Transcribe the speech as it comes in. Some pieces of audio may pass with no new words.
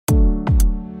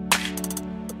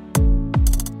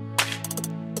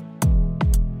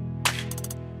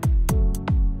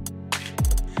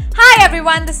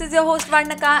everyone, this is your host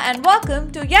Varnaka and welcome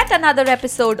to yet another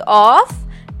episode of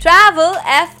Travel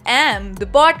FM, the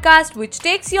podcast which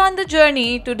takes you on the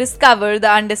journey to discover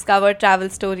the undiscovered travel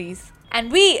stories.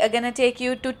 And we are gonna take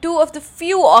you to two of the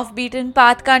few off-beaten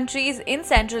path countries in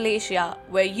Central Asia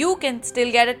where you can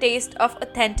still get a taste of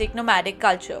authentic nomadic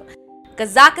culture.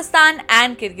 Kazakhstan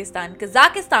and Kyrgyzstan.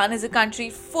 Kazakhstan is a country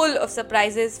full of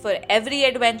surprises for every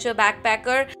adventure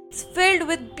backpacker. It's filled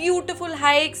with beautiful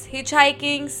hikes,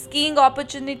 hitchhiking, skiing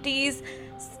opportunities,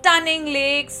 stunning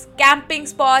lakes, camping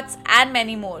spots, and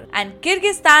many more. And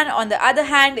Kyrgyzstan, on the other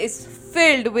hand, is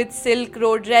filled with Silk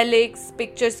Road relics,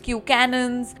 picturesque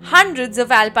canyons, hundreds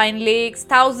of alpine lakes,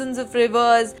 thousands of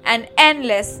rivers, and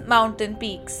endless mountain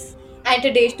peaks. And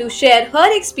today, to share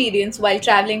her experience while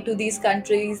traveling to these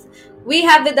countries, we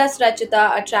have with us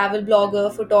Rachita, a travel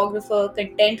blogger, photographer,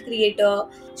 content creator.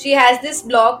 She has this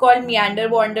blog called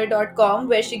meanderwander.com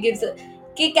where she gives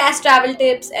kick-ass travel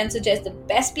tips and suggests the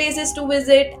best places to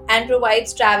visit and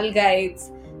provides travel guides.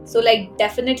 So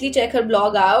definitely check her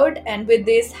blog out. And with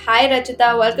this, hi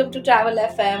Rachita, welcome to Travel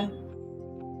FM.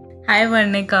 Hi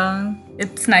Varnika,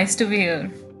 it's nice to be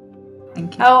here.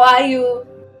 Thank you. How are you?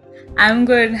 I'm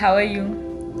good, how are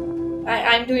you?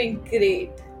 I'm doing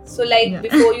great. So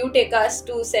before you take us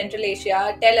to Central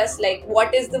Asia, tell us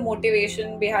what is the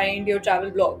motivation behind your travel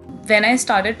blog? When I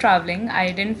started traveling,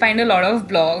 I didn't find a lot of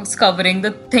blogs covering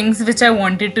the things which I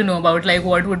wanted to know about, like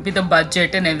what would be the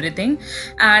budget and everything.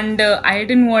 And I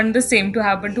didn't want the same to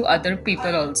happen to other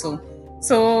people also.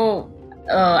 So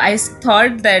I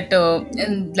thought that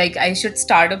I should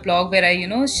start a blog where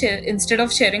I share, instead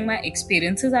of sharing my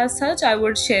experiences as such, I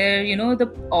would share the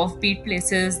offbeat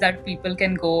places that people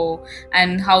can go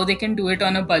and how they can do it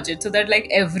on a budget, so that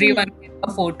everyone can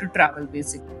afford to travel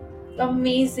basically.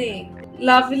 Amazing,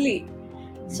 lovely.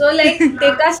 So take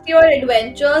us to your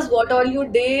adventures. What all you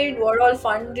did? What all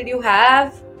fun did you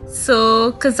have?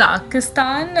 So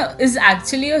Kazakhstan is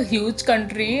actually a huge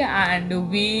country, and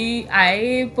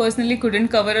I personally couldn't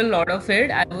cover a lot of it.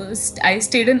 I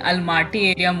stayed in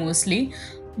Almaty area mostly,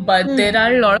 but there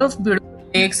are a lot of beautiful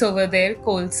lakes over there: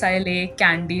 Kolsai Lake,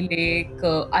 Candy Lake,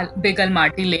 Big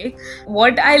Almaty Lake.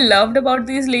 What I loved about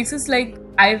these lakes is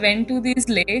I went to these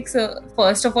lakes.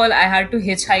 First of all, I had to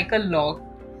hitchhike a lot.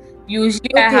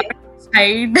 Usually, I haven't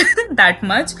hitchhiked that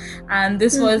much, and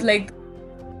this was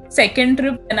second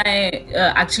trip when I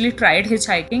actually tried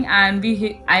hitchhiking, and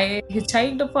I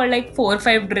hitchhiked for 4 or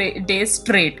 5 days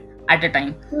straight at a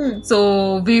time.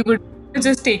 So we would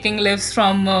just taking lifts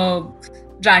from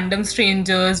random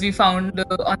strangers. We found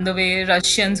on the way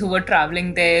Russians who were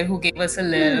traveling there who gave us a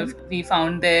lift. We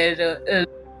found there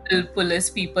police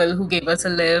people who gave us a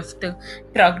lift,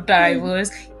 truck drivers.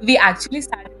 We actually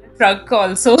sat in a truck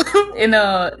also in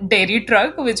a dairy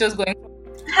truck which was going.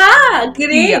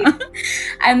 Great. Yeah.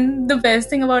 And the best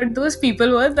thing about those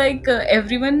people was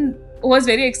everyone was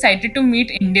very excited to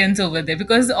meet Indians over there,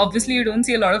 because obviously you don't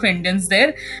see a lot of Indians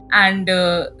there. And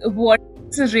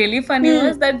what's really funny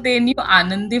was that they knew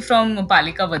Anandi from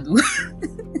Balika Vadhu.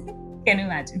 Can you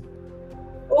imagine?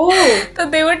 Oh. So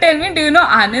they would tell me, do you know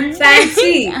Anandi?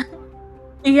 Fancy.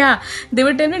 Yeah. They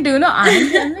would tell me, do you know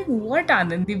Anandi? I'm like, what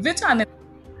Anandi? Which Anandi?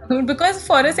 Because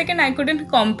for a second I couldn't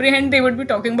comprehend they would be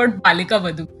talking about Balika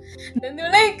Vadhu.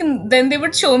 Then they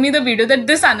would show me the video that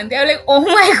this Anandi. I was like, oh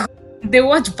my god, they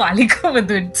watch Balika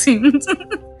Vadhu, it seems.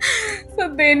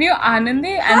 So they knew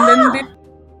Anandi, and then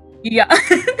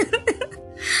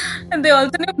and they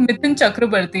also knew Mithun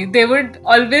Chakrabarti. They would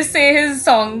always say his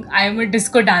song, I am a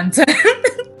disco dancer.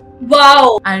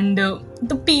 Wow. And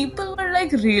the people were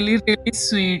really, really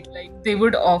sweet. They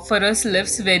would offer us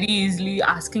lifts very easily,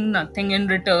 asking nothing in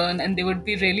return, and they would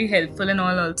be really helpful and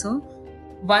all also.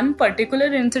 One particular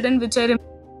incident which I remember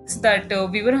is that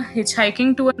we were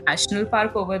hitchhiking to a national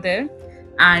park over there,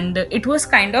 and it was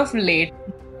kind of late.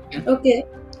 Okay.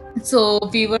 So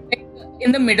we were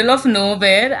in the middle of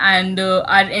nowhere, and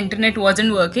our internet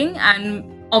wasn't working, and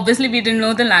obviously we didn't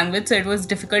know the language, so it was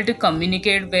difficult to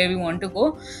communicate where we want to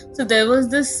go. So there was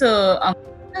this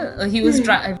he was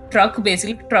truck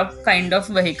kind of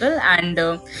vehicle, and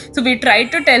so we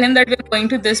tried to tell him that we're going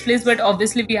to this place, but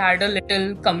obviously we had a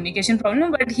little communication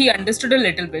problem, but he understood a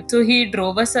little bit. So he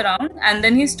drove us around, and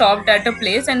then he stopped at a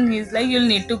place, and he's like, you'll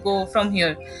need to go from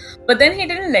here, but then he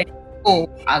didn't let go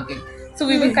again. So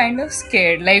we were kind of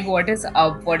scared, what is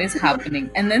up, what is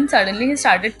happening? And then suddenly he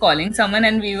started calling someone,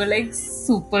 and we were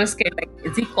super scared.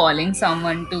 Is he calling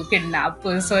someone to kidnap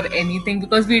us or anything?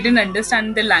 Because we didn't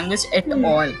understand the language at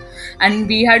all. And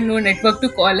we had no network to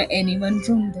call anyone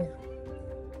from there.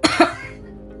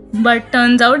 But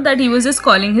turns out that he was just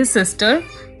calling his sister,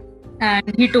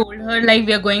 and he told her like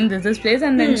we are going this place,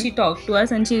 and then she talked to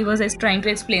us and she was trying to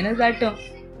explain us that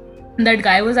that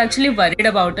guy was actually worried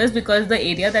about us because the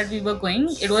area that we were going,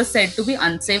 it was said to be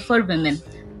unsafe for women,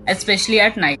 especially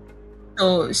at night.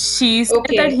 So she said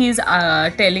that Okay. he's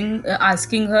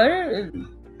asking her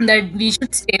that we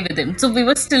should stay with him. So we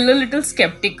were still a little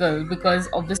skeptical because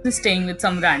obviously staying with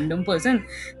some random person.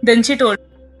 Then she told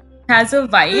he has a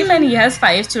wife and he has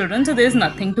 5 children, so there's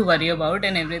nothing to worry about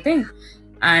and everything.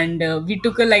 And we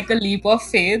took a leap of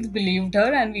faith, believed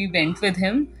her, and we went with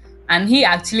him. And he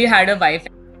actually had a wife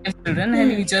and 5 children,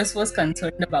 and he just was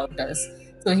concerned about us.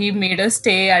 So he made us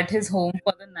stay at his home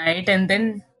for the night, and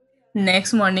then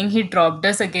next morning he dropped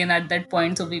us again at that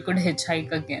point so we could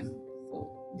hitchhike again. So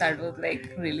that was like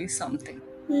really something.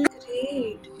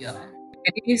 Great. Yeah.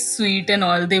 Very sweet and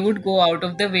all. They would go out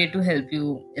of their way to help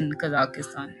you in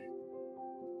Kazakhstan.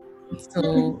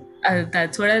 So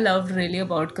that's what I loved really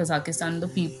about Kazakhstan, the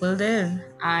people there.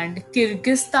 And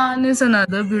Kyrgyzstan is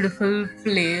another beautiful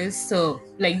place, so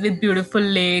like with beautiful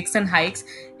lakes and hikes.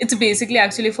 It's basically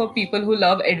actually for people who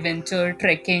love adventure,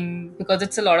 trekking, because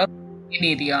it's a lot of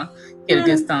area,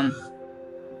 Kyrgyzstan.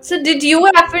 So did you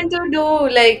happen to do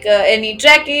like any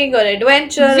trekking or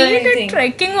adventure or We did anything?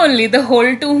 trekking only the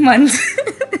whole 2 months,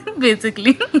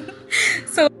 basically.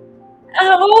 So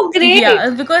Oh, great. yeah,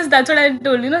 because that's what I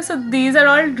told you. So these are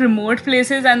all remote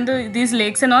places, and these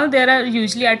lakes and all, they are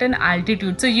usually at an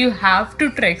altitude. So you have to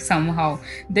trek somehow.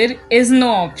 There is no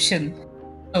option.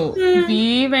 So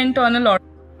we went on a lot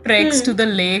of treks to the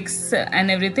lakes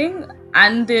and everything.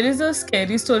 And there is a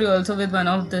scary story also with one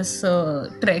of this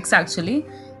treks actually.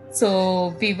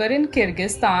 So we were in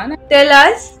Kyrgyzstan. Tell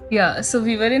us. Yeah, so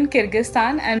we were in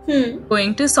Kyrgyzstan and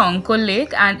going to Songkol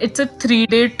Lake, and it's a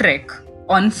 3-day trek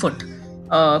on foot.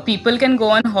 People can go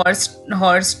on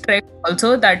horse trek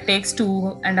also. That takes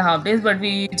 2.5 days, but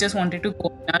we just wanted to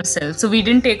go ourselves. So we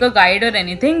didn't take a guide or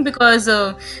anything because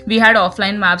we had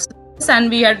offline maps and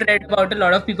we had read about a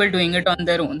lot of people doing it on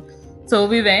their own. So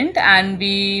we went and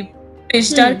we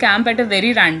pitched our camp at a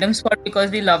very random spot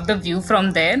because we loved the view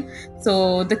from there.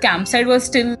 So the campsite was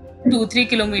still 2-3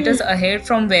 kilometers ahead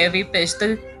from where we pitched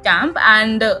the camp,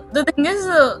 and the thing is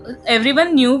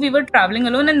everyone knew we were traveling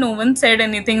alone and no one said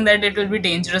anything that it will be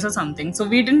dangerous or something. So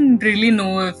we didn't really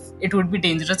know if it would be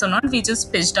dangerous or not. We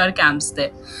just pitched our camps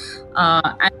there,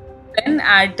 and then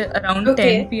at around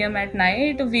 10 p.m. at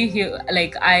night we hear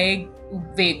I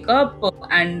wake up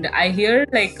and I hear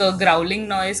like a growling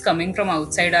noise coming from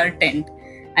outside our tent,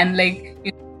 and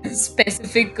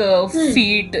specific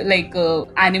feet,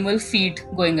 animal feet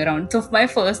going around. So my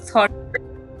first thought,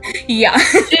 yeah,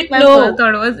 my first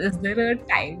thought was, is there a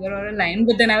tiger or a lion?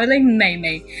 But then I was like, no.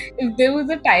 If there was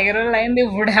a tiger or a lion, they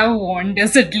would have warned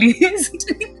us at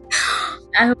least.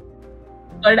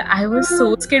 But I was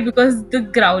so scared because the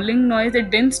growling noise, it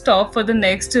didn't stop for the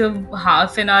next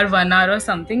half an hour, 1 hour or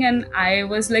something, and I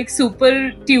was like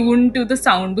super tuned to the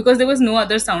sound because there was no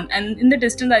other sound, and in the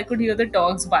distance I could hear the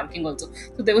dogs barking also.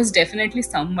 So there was definitely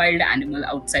some wild animal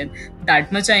outside.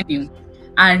 That much I knew,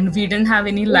 and we didn't have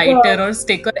any lighter or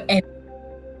stick or anything.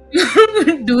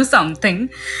 Do something.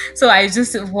 So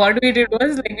what we did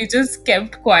was we just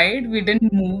kept quiet. We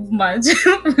didn't move much.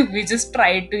 We just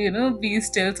tried to be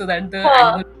still so that the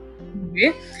animal would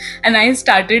away. And I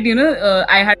started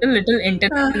I had a little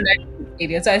internet in that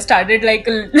area, so I started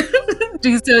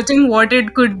researching what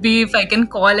it could be, if I can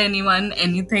call anyone,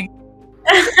 anything.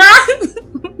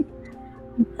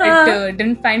 But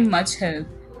didn't find much help.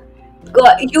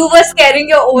 God, you were scaring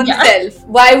your own self.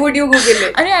 Why would you Google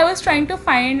it? I was trying to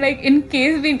find in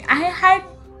case I had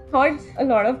thought a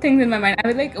lot of things in my mind. I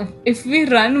was like, if we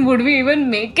run, would we even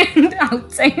make it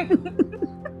outside?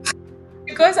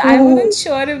 Because I wasn't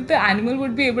sure if the animal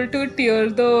would be able to tear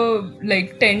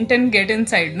the tent and get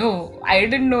inside. No, I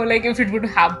didn't know if it would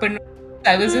happen.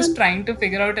 I was just trying to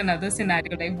figure out another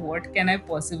scenario, what can I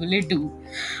possibly do?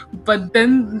 But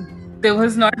then there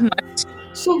was not much.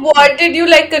 So what did you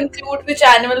conclude? Which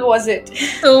animal was it?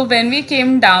 So when we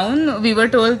came down, we were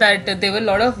told that there were a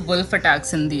lot of wolf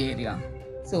attacks in the area.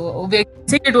 So we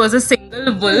think it was a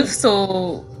single wolf,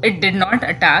 so it did not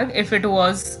attack. If it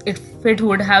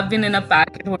would have been in a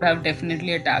pack, it would have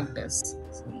definitely attacked us.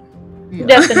 So, yeah.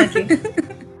 Definitely.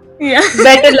 Yeah.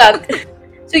 Better luck.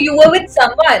 So you were with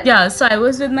someone? Yeah, so I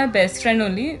was with my best friend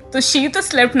only. So she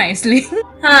slept nicely.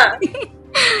 Huh.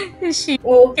 She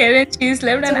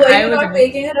slept, and I was not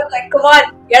waking her up come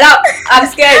on, get up, I'm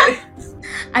scared.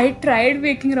 I tried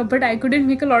waking her up, but I couldn't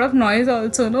make a lot of noise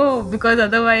also, no, because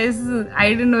otherwise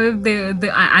I didn't know if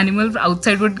the animal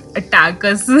outside would attack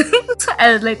us. So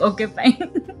I was like, okay, fine,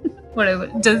 whatever,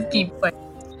 just keep quiet.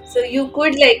 So you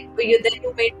could you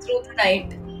made through the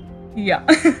night? Yeah.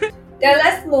 Tell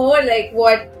us more, like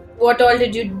what all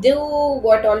did you do?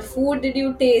 What all food did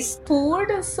you taste?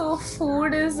 Food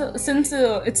is since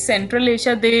it's Central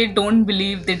Asia, they don't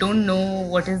know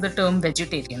what is the term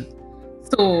vegetarian.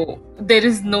 So there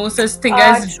is no such thing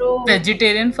Ah, as true.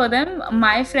 vegetarian for them.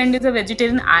 My friend is a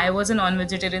vegetarian. I was a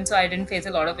non-vegetarian, so I didn't face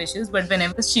a lot of issues. But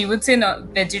whenever she would say no,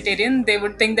 vegetarian, they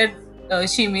would think that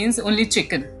she means only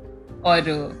chicken or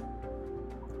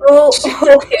Oh,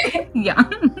 okay. yeah.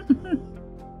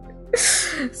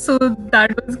 So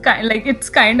that was it's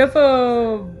kind of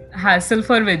a hassle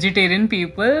for vegetarian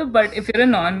people, but if you're a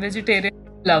non-vegetarian,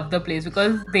 love the place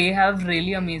because they have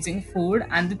really amazing food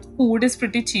and the food is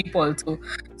pretty cheap also.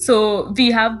 So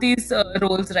we have these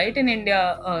rolls right in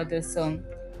India, this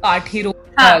kathi roll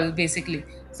Huh. all basically.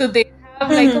 So they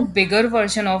have like a Hmm. bigger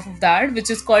version of that which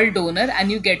is called doner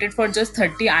and you get it for just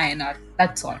 30 INR.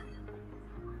 That's all.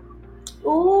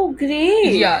 Oh,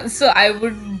 great. Yeah, so I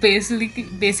would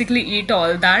basically eat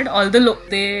all that. All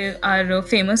they are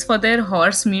famous for their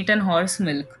horse meat and horse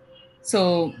milk.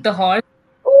 So the horse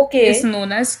is Okay.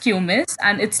 known as kumis,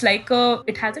 and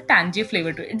it has a tangy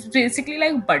flavor to it. It's basically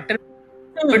like butter,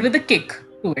 but Hmm. with a kick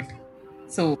to it.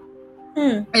 So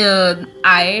Hmm.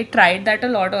 I tried that a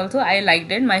lot. Also, I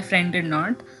liked it. My friend did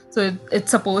not. So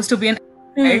it's supposed to be an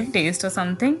Hmm. acquired taste or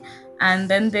something. And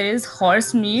then there is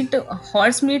horse meat.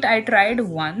 Horse meat I tried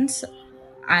once.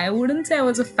 I wouldn't say I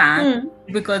was a fan Hmm.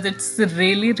 because it's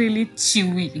really really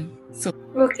chewy. So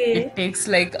Okay. it takes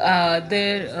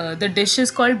the dish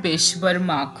is called Beshbar,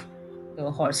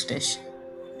 the horse dish.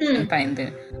 You Hmm. can find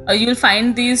there. You'll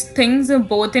find these things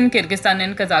both in Kyrgyzstan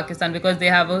and Kazakhstan because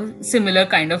they have a similar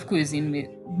kind of cuisine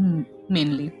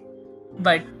mainly.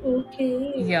 But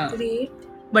Okay. yeah, Great.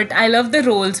 but I love the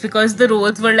rolls because the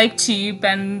rolls were like cheap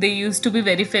and they used to be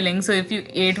very filling. So if you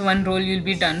ate one roll, you'll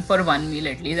be done for one meal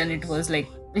at least. And it was like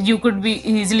you could be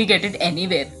easily get it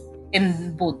anywhere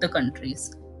in both the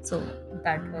countries. So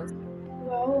that was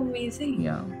Wow, amazing.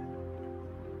 yeah.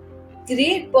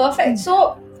 Great, perfect.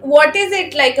 So, what is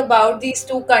it like about these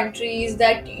two countries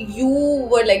that you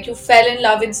were like, you fell in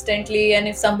love instantly? And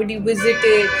if somebody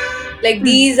visited, like,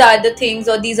 these are the things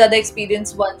or these are the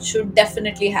experience one should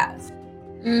definitely have.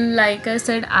 Like I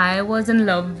said, I was in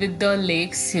love with the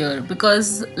lakes here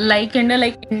because, like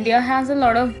India has a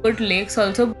lot of good lakes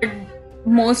also, but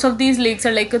most of these lakes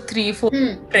are like a 3-4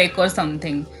 Hmm. trek or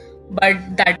something. But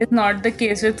that is not the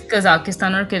case with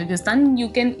Kazakhstan or Kyrgyzstan. You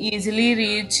can easily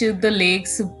reach the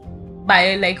lakes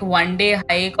by like one day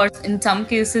hike, or in some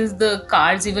cases, the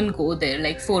cars even go there,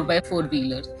 like 4x4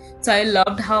 wheelers. So I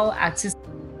loved how accessible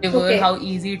river, Okay. how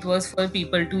easy it was for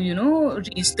people to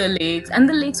reach the lakes, and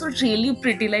the lakes were really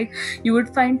pretty. Like you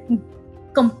would find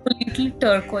completely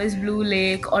turquoise blue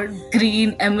lake or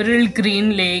green emerald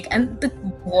green lake, and the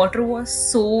water was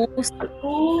so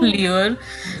Oh, clear,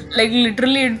 like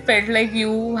literally it felt like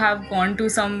you have gone to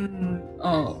some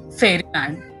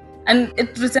fairyland. And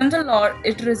it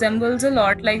resembles a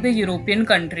lot like the European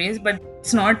countries, but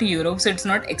it's not Europe, so it's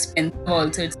not expensive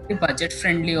also, it's very budget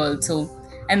friendly also.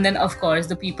 And then of course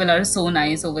the people are so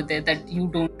nice over there that you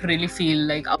don't really feel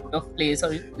like out of place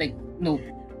or like, no,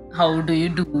 how do you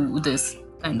do this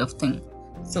kind of thing.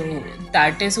 So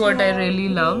that is what I wow, really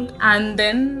loved. great. And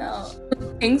then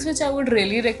the things which I would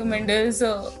really recommend is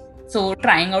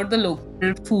trying out the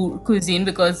local food cuisine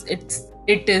because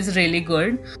it is really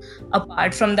good.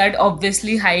 Apart from that,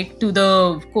 obviously hike to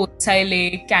the Kotsai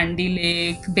Lake, Candy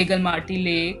Lake, Big Almaty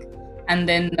Lake, and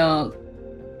then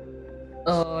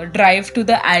drive to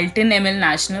the Alton ML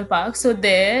National Park. So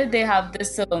there they have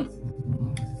this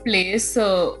place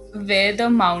where there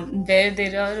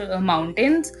are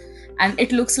mountains, and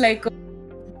it looks like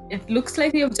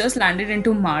you've just landed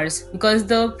into Mars because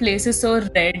the place is so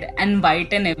red and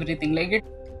white and everything. Like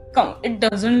it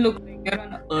doesn't look like you're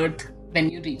on Earth when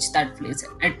you reach that place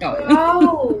at all.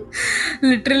 Wow.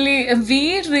 Literally,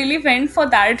 we really went for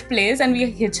that place and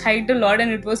we hitchhiked a lot,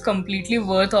 and it was completely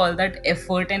worth all that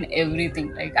effort and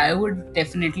everything. Like I would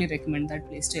definitely recommend that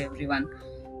place to everyone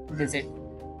to visit.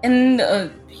 And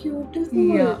yeah,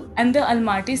 Beautiful. and the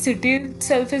Almaty city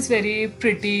itself is very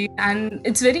pretty and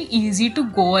it's very easy to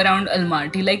go around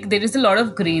Almaty. Like there is a lot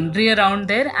of greenery around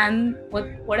there, and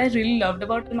what I really loved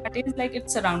about Almaty is like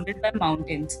it's surrounded by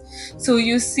mountains. So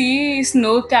you see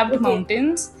snow-capped Okay.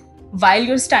 mountains while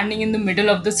you're standing in the middle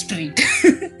of the street.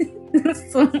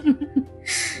 So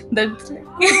that's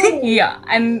Wow. yeah,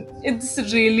 and it's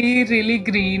really really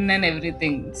green and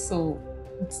everything. So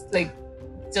it's like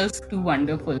just too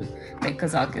wonderful, like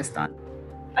Kazakhstan.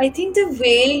 I think the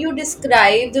way you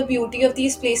describe the beauty of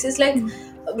these places, like,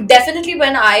 definitely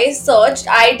when I searched,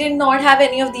 I did not have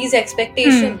any of these Hmm.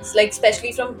 expectations, like,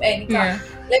 especially from any Yeah.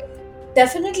 like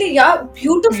Definitely, yeah, Yeah.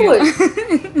 beautiful.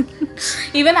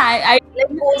 Even Like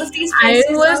both of these I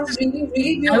places was are really,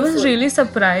 really I was beautiful. really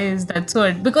surprised. That's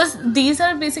what, because these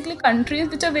are basically countries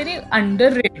which are very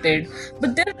underrated,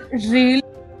 but they're really,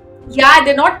 Yeah,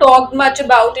 they're not talked much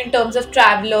about in terms of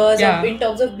travelers or yeah. in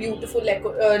terms of beautiful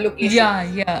Yeah,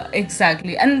 locations. yeah,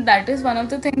 exactly. And that is one of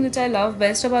the things which I love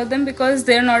best about them, because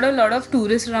there are not a lot of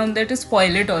tourists around there to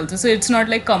spoil it also. So it's not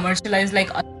like commercialized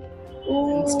like other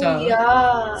and Oh, stuff.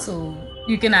 yeah. So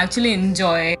you can actually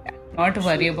enjoy and not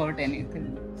worry True, about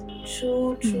anything.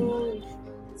 true, Hmm. true.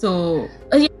 So,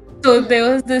 yeah, so there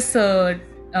was this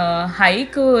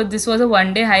hike. This was a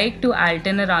 1 day hike to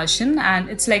Alton Rashan, and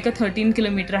it's like a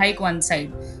 13-kilometer hike one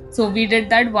side. So we did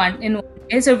that one in 1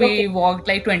 day. So Okay. we walked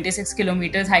like 26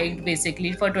 kilometers, hiked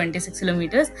basically for 26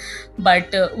 kilometers.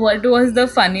 But what was the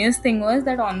funniest thing was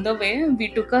that on the way we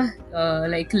took a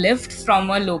like lift from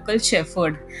a local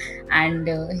shepherd, and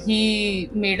he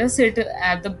made us sit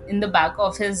at the in the back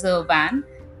of his van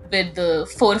with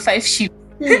 4 or 5 sheep.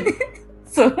 Hmm.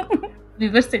 So we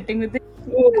were sitting with it,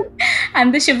 Oh.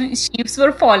 and the sheeps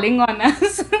were falling on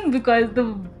us because the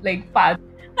like path.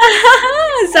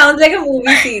 Sounds like a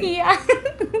movie scene. Yeah.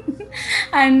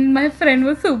 And my friend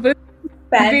was super, would be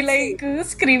Fancy. like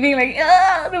screaming like,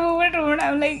 ah, remove it, remove it.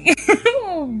 I'm like,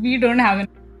 we don't have it.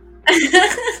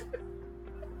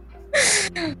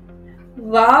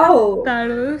 Wow. That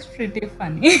was pretty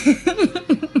funny.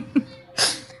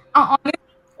 Honestly,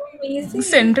 Amazing.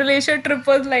 Central Asia trip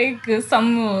was like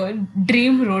some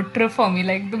dream road trip for me.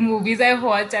 Like the movies I've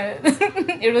watched,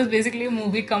 it was basically a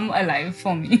movie come alive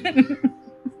for me.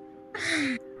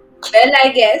 Well, I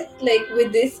guess like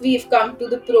with this, we've come to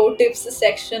the pro tips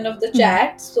section of the Hmm.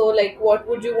 chat. So, like, what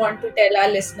would you want to tell our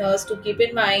listeners to keep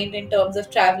in mind in terms of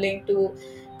traveling to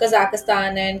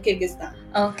Kazakhstan and Kyrgyzstan?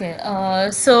 Okay,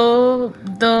 so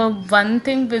the one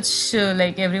thing which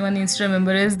like everyone needs to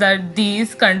remember is that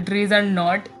these countries are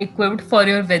not equipped for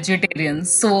your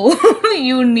vegetarians. So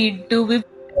you need to be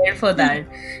prepared for that.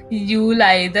 You'll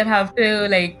either have to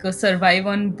like survive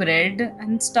on bread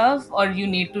and stuff, or you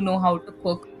need to know how to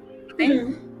cook something.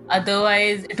 Hmm.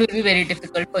 Otherwise, it will be very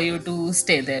difficult for you to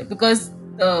stay there, because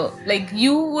like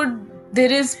you would,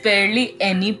 there is barely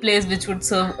any place which would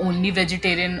serve only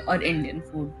vegetarian or Indian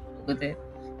food over there.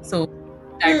 So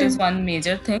that is Hmm. one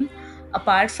major thing.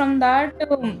 Apart from that,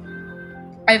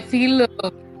 I feel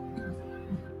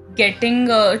getting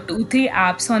 2 3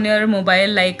 apps on your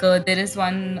mobile, like there is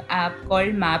one app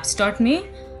called maps.me,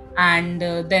 and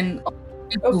then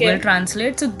Google Okay.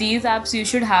 Translate. So these apps you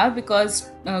should have, because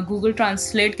Google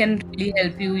Translate can really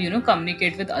help you,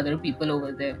 communicate with other people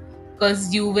over there,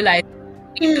 because you will either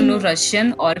need to know Hmm.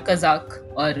 Russian or Kazakh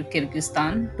or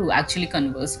Kyrgyzstan to actually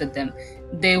converse with them.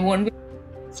 They won't be.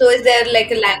 So, is there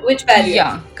like a language barrier?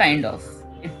 Yeah, kind of.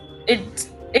 It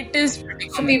it is pretty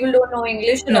So, common. people don't know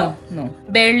English and No, all. no,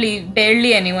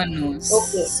 barely anyone knows.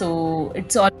 Okay. So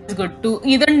it's always good to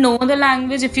either know the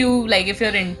language. If you like, if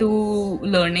you're into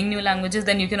learning new languages,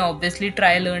 then you can obviously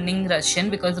try learning Russian,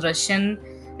 because Russian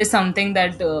is something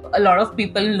that a lot of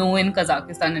people know in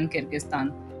Kazakhstan and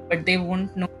Kyrgyzstan, but they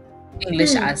won't know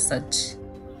English Hmm. as such.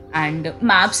 And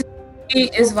Maps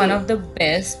is one Okay. of the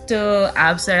best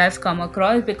apps that I've come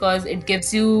across, because it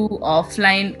gives you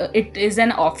offline. It is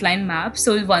an offline map,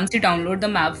 so once you download the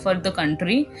map for the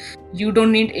country, you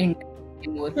don't need internet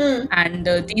anymore. Hmm. And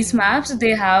these maps,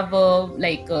 they have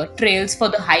like trails for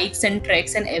the hikes and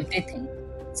treks and everything.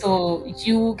 So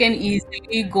you can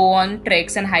easily go on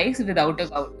treks and hikes without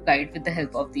a guide with the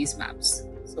help of these maps.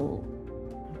 So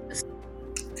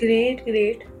Great,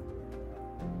 great.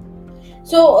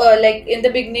 So, like in the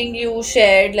beginning, you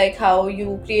shared like how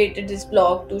you created this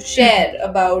blog to share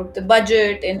about the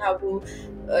budget and how to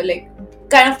like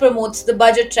kind of promotes the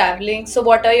budget traveling. So,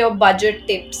 what are your budget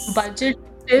tips budget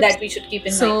tips. that we should keep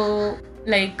in mind? So,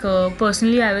 like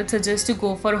personally, I would suggest to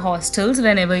go for hostels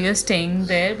whenever you're staying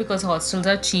there, because hostels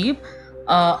are cheap.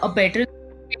 A better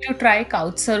way to try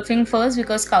couch surfing first,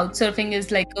 because couch surfing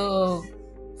is like a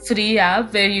free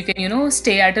app where you can,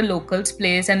 stay at a local's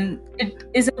place, and it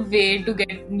is a way to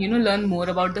get, learn more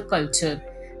about the culture,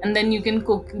 and then you can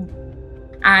cook.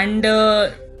 And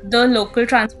the local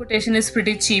transportation is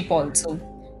pretty cheap also.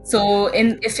 So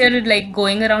in if you're like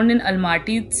going around in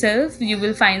Almaty itself, you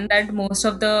will find that most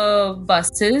of the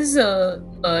buses,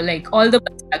 like all the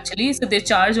buses actually, so they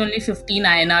charge only 15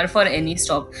 INR for any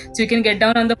stop. So you can get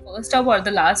down on the first stop or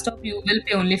the last stop, you will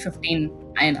pay only 15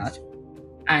 INR.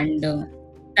 And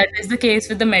that is the case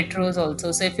with the metros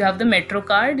also. So if you have the metro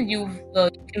card, you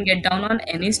can get down on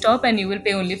any stop and you will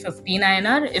pay only 15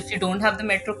 INR. If you don't have the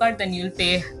metro card, then you'll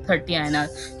pay 30 INR.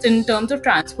 So in terms of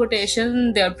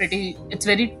transportation, it's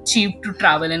very cheap to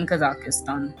travel in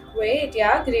Kazakhstan. Great,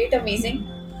 yeah, great, amazing.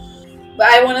 But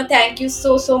I want to thank you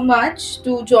so much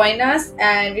to join us,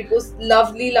 and it was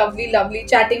lovely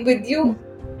chatting with you.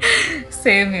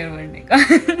 Same here, Varnika.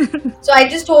 So I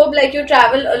just hope like you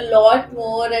travel a lot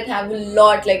more and have a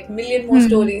lot, like million more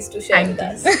stories to share with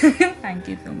us. Thank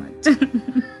you so much.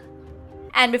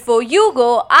 And before you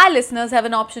go, our listeners have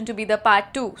an option to be the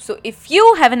part 2. So if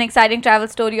you have an exciting travel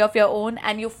story of your own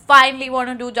and you finally want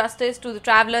to do justice to the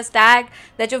traveler's tag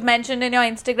that you've mentioned in your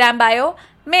Instagram bio,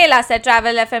 mail us at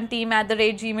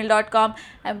travelfmteam@gmail.com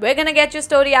and we're gonna get your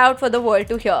story out for the world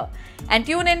to hear. And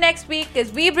tune in next week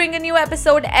because we bring a new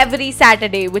episode every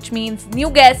Saturday, which means new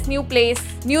guests, new place,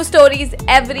 new stories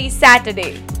every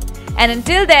Saturday. And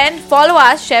until then, follow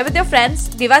us, share with your friends,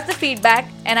 give us the feedback,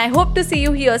 and I hope to see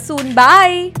you here soon.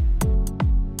 Bye!